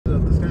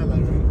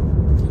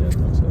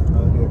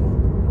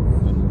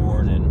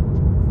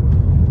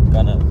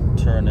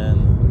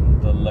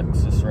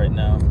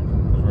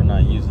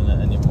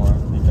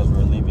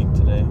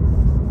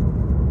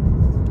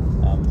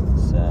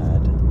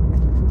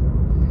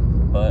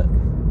but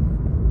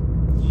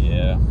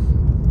yeah.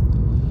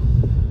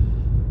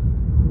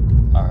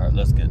 All right,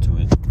 let's get to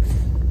it.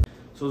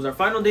 So it was our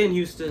final day in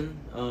Houston.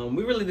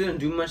 We really didn't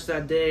do much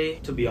that day,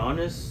 to be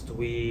honest.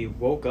 We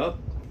woke up,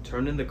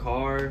 turned in the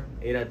car,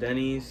 ate at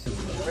Denny's.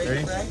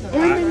 Ready?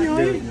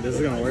 Dude, this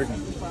is gonna work.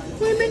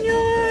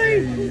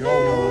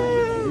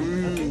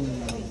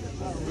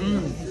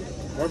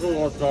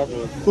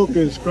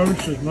 Cooking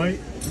scrumptious, mate.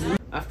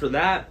 After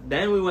that,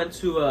 then we went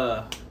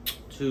to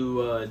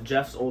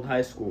Jeff's old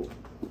high school,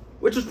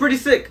 which was pretty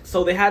sick.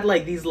 So they had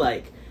like these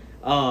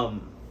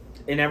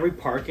in every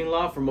parking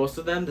lot for most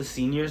of them, the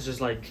seniors just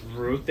like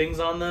drew things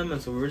on them,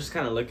 and so we were just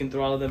kind of looking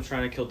through all of them,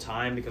 trying to kill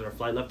time because our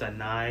flight left at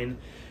 9,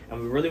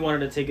 and we really wanted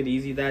to take it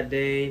easy that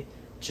day,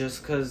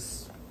 just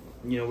because,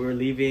 you know, we were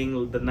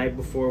leaving. The night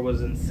before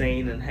was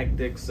insane and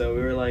hectic, so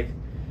we were like,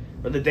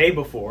 or the day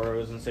before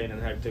was insane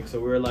and hectic, so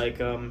we were like,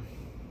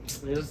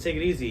 let's take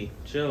it easy,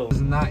 chill. It's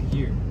not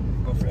here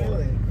before.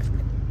 Really?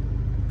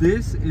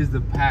 This is the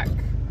PAC,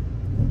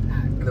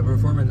 the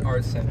Performing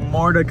Arts Center.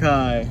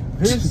 Mordecai.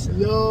 This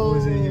Yo.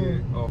 was in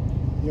here. Oh,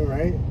 You're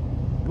right.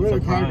 Where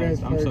the car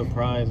guys I'm park.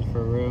 surprised,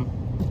 for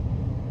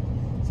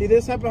real. See,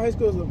 this type of high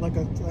school is like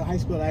a high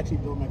school I actually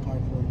built my car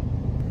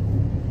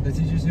for. the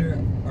teachers here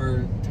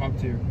are top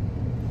tier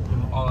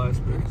in all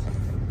aspects.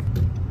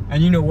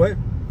 And you know what?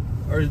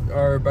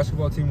 Our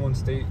basketball team won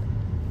state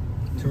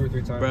 2 or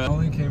 3 times. Bruh. I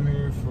only came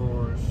here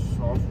for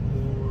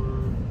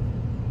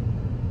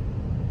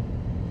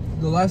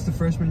the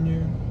freshman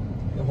year,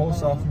 the whole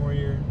sophomore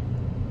year,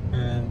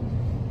 and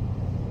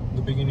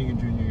the beginning of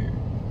junior year.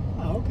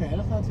 Oh, okay,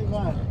 that's not too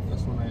bad.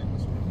 That's when I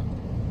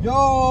Yo!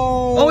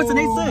 Oh, it's an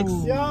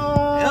 8.6. Yo!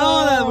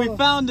 Oh, we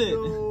found it.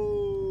 Yo.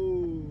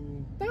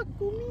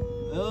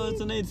 Oh,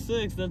 it's an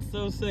 8.6. That's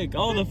so sick.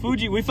 Oh, the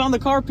Fuji. We found the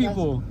car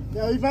people.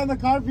 Yeah, we found the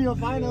car people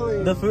finally.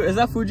 Is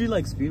that Fuji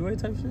like Speedway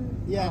type shit?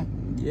 Yeah.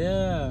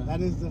 Yeah.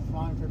 That is the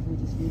font for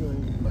Fuji Speedway.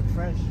 Look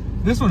fresh.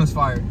 This one is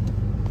fire.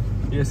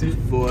 You see?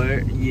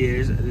 4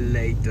 years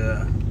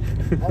later.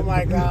 Oh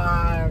my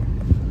god.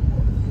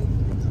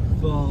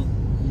 4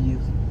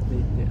 years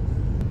later.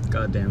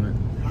 God damn it.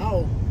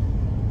 How?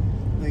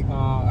 Like,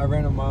 I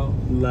ran a mile.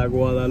 La oh,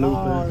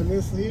 Guadalupe. in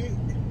this heat?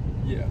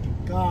 Yeah.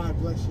 God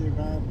bless you,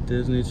 man.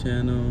 Disney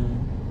Channel.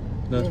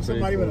 That's pretty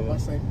somebody cool. with a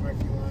bus like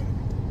parking lot.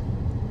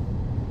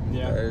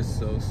 Yeah. That is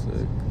so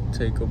sick.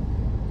 Take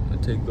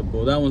the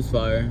bull. That one's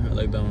fire. I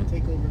like that one.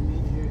 Take over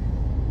meat here.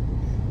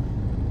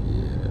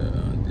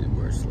 Yeah, dude,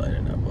 we're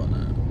sliding up on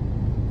that.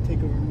 Take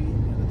over meat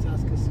at the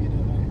Task Casino.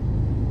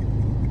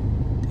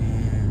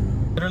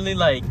 Damn. Literally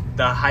like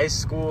the high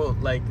school,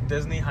 like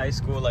Disney high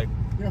school, like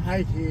You're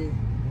high key.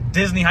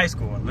 Disney high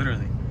school,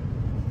 literally.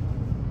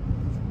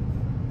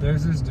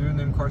 There's this dude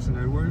named Carson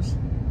Edwards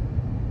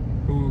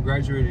who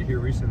graduated here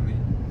recently,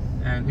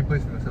 and he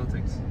plays for the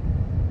Celtics.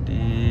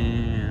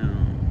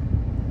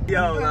 Damn.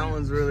 Yo, that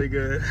one's really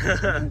good.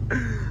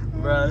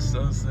 Bro, that's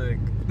so sick.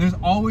 There's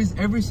always,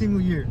 every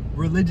single year,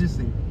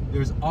 religiously,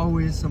 there's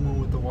always someone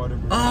with the water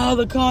burger. Oh,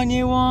 the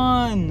Kanye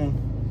one.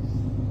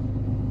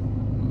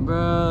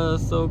 Bro,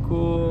 that's so There's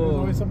cool.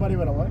 always somebody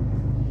with a what?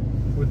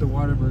 With the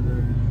water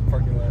burger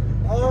parking lot.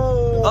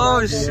 Oh,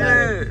 Oh,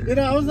 shit. You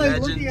know, I was like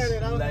Legends. looking at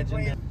it. I was like,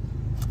 wait.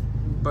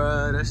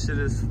 Bro, that shit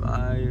is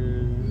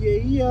fire.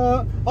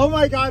 Yeah. Oh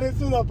my god, it's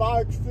in the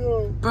box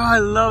too. Bro, I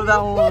love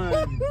that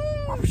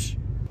one.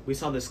 We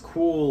saw this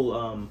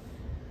cool,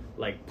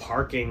 like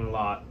parking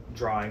lot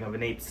drawing of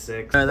an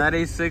 8.6. Bro, that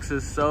 8.6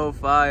 is so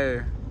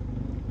fire.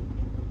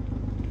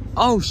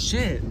 Oh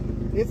shit.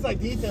 It's like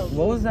detailed.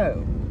 What was that?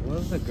 What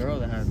was the girl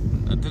that had?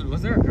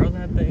 Was there a girl that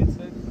had the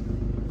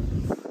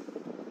 8.6?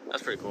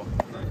 That's pretty cool.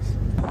 Nice.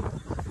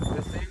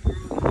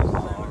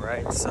 All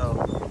right,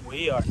 so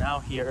we are now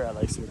here at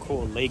like some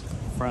cool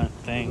lakefront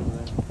thing.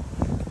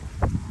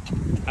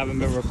 Haven't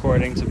been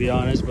recording, to be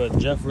honest, but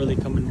Jeff really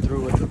coming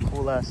through with the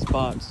cool ass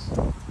spots.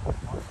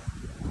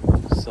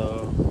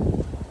 So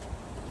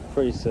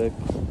pretty sick.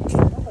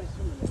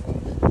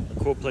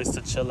 A cool place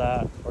to chill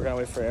at. We're gonna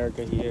wait for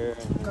Erica here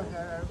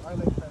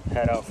and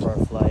head out for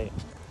our flight.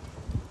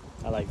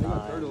 I like They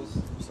got 9. turtles.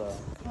 So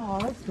Oh,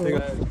 that's cool. They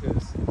got,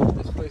 because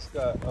this place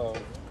got,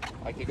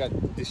 like it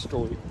got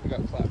destroyed. It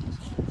got clapped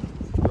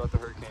throughout the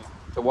hurricane.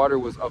 The water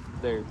was up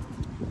there.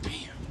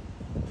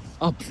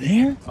 up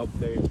there? Up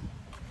there.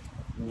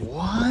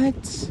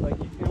 What? Like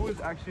it was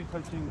actually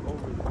touching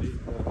over the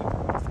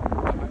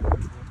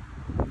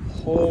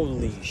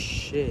Holy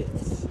shit.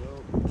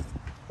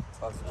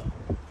 what's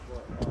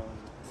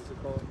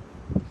it called?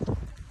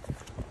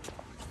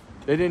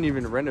 They didn't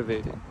even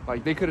renovate it.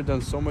 Like they could have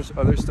done so much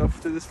other stuff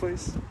to this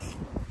place,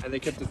 and they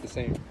kept it the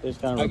same. They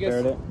just kind of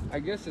repaired it. I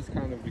guess it's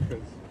kind of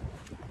because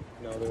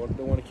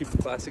they want to keep the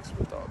classics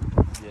with dog.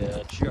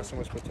 Yeah, She got so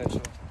much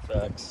potential.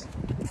 Facts.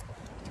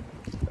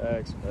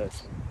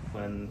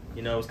 When,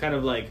 it was kind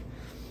of like,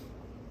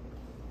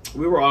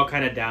 we were all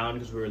kind of down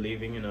because we were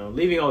leaving,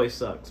 Leaving always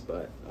sucks,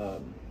 but,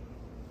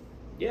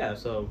 yeah,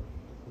 so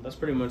that's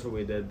pretty much what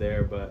we did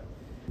there. But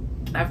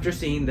after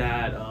seeing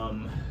that,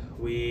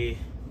 we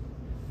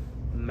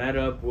met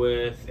up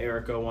with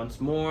Erica once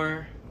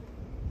more.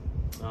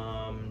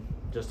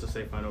 just to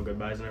say final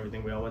goodbyes and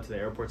everything. We all went to the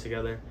airport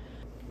together,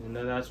 and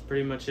then that's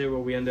pretty much it. Where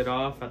we ended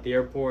off at the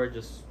airport,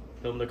 just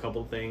filmed a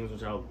couple things,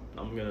 which I'm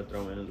gonna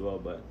throw in as well.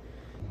 But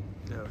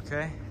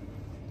okay.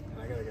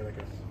 I gotta get a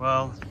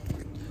Well,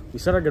 we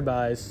said our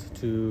goodbyes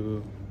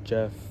to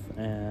Jeff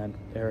and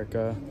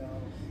Erica.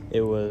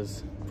 It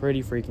was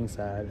pretty freaking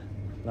sad,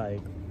 like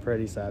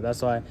pretty sad.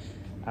 That's why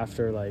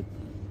after like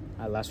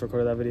I last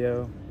recorded that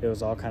video, it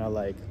was all kind of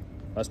like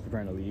us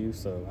preparing to leave,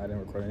 so I didn't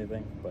record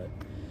anything, but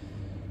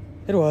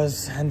it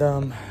was.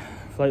 And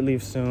flight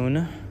leaves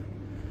soon,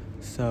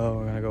 so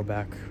we're gonna go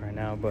back right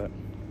now. But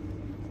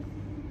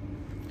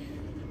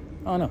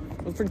oh no,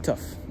 it was pretty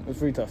tough. It was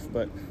pretty tough,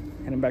 but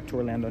heading back to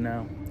Orlando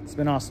now. It's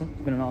been awesome.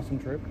 It's been an awesome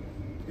trip.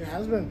 Yeah, it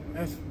has been.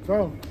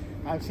 Bro,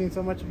 I've seen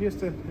so much of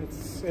Houston.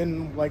 It's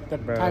in like the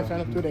time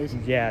span of 2 days.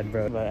 Yeah,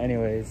 bro. But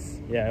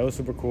anyways, yeah, it was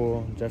super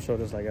cool. Jeff showed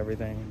us like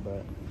everything,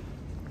 but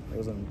it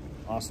was an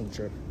awesome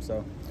trip.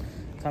 So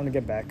time to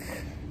get back.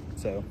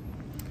 So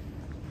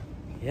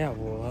yeah,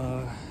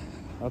 we'll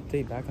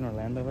update back in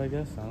Orlando, I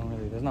guess.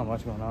 There's not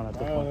much going on at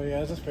this point. Oh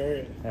yeah, it's a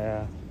spirit.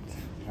 Yeah.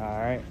 All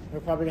right.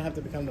 We're probably gonna have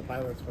to become the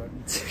pilots, but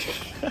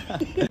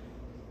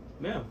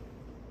yeah,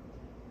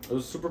 it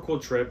was a super cool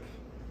trip.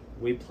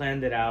 We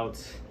planned it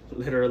out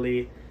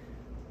literally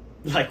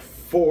like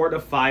 4 to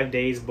 5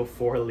 days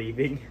before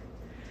leaving.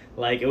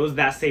 Like, it was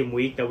that same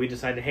week that we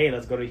decided, hey,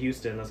 let's go to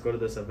Houston, let's go to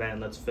this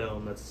event, let's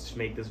film, let's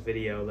make this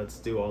video, let's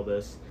do all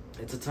this.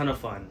 It's a ton of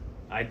fun.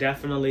 I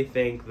definitely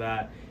think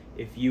that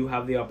if you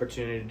have the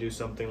opportunity to do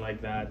something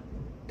like that,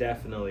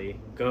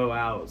 definitely go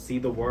out, see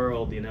the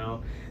world, you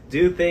know,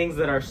 do things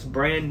that are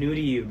brand new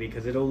to you,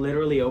 because it'll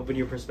literally open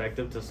your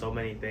perspective to so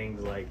many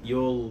things. Like,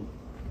 you'll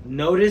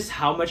notice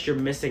how much you're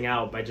missing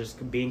out by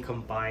just being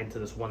confined to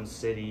this one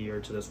city or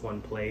to this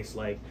one place.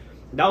 Like,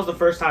 that was the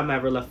first time I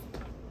ever left.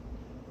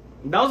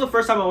 That was the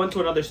first time I went to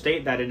another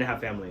state that I didn't have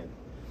family in,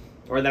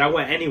 or that I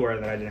went anywhere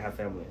that I didn't have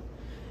family in.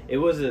 It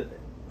was an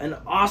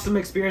awesome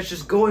experience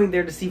just going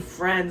there to see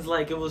friends.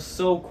 Like, it was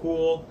so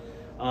cool.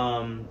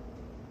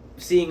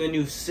 Seeing a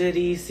new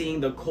city, seeing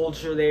the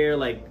culture there,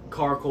 like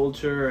car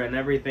culture and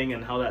everything,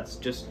 and how that's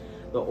just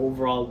the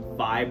overall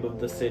vibe of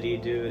the city,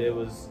 dude. It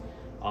was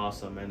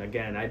awesome. And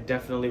again, I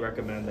definitely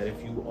recommend that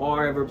if you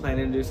are ever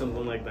planning to do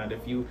something like that,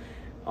 if you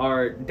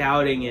are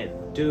doubting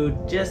it,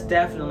 dude, just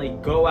definitely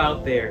go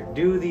out there,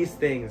 do these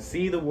things,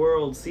 see the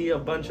world, see a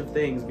bunch of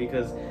things,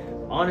 because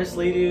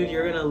honestly, dude,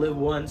 you're gonna live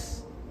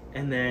once,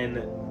 and then,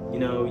 you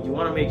know, you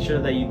want to make sure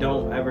that you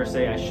don't ever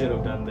say, I should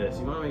have done this.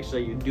 You want to make sure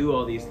you do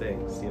all these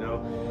things, you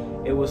know.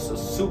 It was a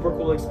super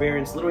cool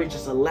experience, literally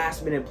just a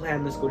last minute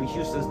plan. Let's go to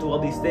Houston, let's do all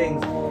these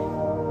things.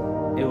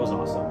 It was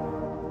awesome.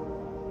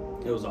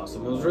 It was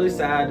awesome. It was really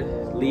sad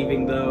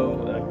leaving though,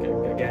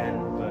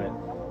 again, but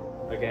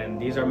again,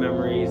 these are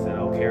memories that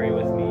I'll carry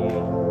with me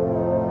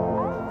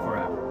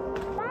forever.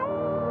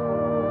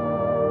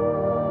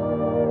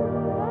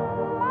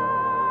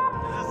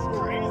 This is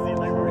crazy.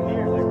 Like, we're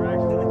here. Like, we're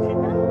actually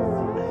here.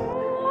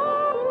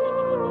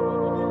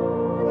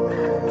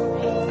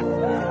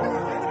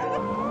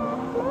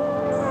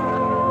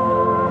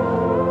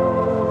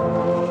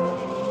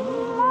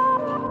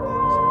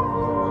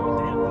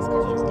 Damn, this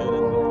car looks good,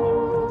 isn't it?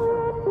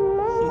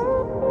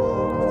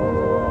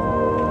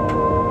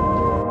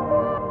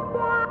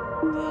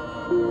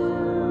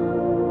 Damn.